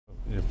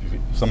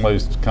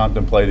somebody's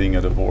contemplating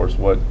a divorce,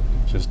 what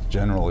just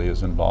generally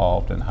is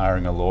involved in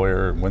hiring a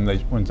lawyer, when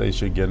they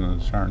should get an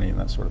attorney and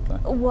that sort of thing?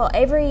 Well,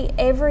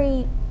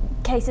 every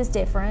case is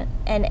different,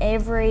 and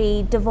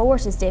every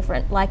divorce is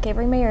different, like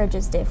every marriage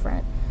is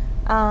different.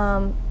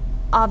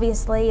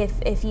 Obviously,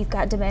 if you've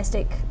got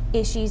domestic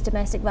issues,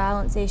 domestic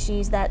violence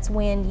issues, that's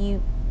when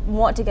you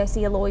want to go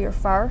see a lawyer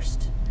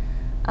first,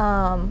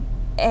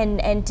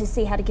 and to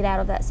see how to get out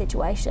of that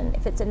situation.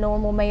 If it's a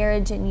normal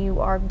marriage and you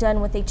are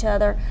done with each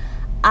other,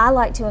 I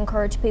like to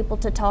encourage people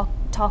to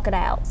talk it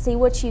out, see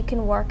what you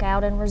can work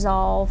out and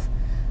resolve,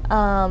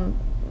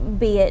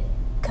 be it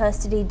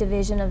custody,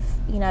 division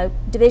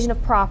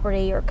of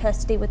property, or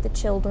custody with the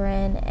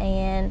children,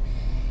 and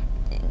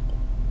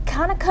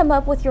kind of come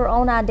up with your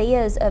own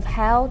ideas of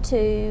how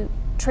to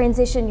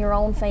transition your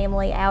own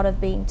family out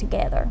of being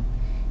together.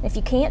 If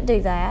you can't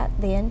do that,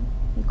 then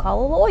you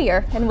call a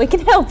lawyer and we can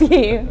help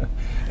you.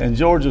 And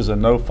Georgia's a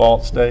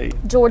no-fault state?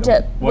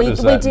 Georgia, we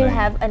do mean?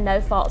 have a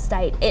no-fault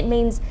state. It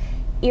means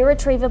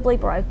irretrievably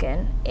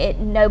broken.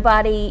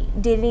 Nobody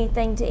did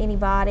anything to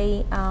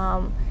anybody.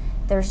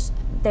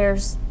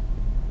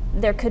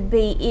 There could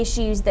be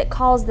issues that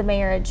cause the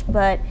marriage,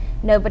 but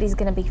nobody's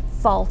going to be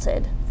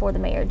faulted for the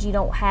marriage. You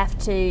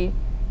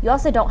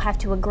also don't have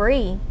to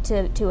agree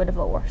to a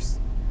divorce.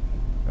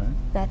 Okay.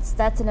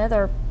 That's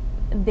another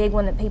big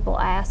one that people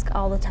ask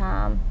all the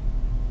time.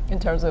 In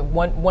terms of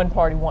one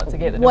party wants to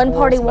get the divorce, one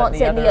party wants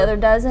it and the other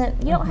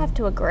doesn't. You don't have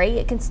to agree.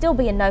 It can still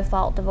be a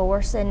no-fault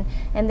divorce, and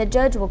the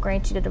judge will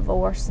grant you the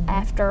divorce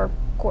after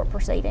court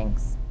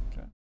proceedings.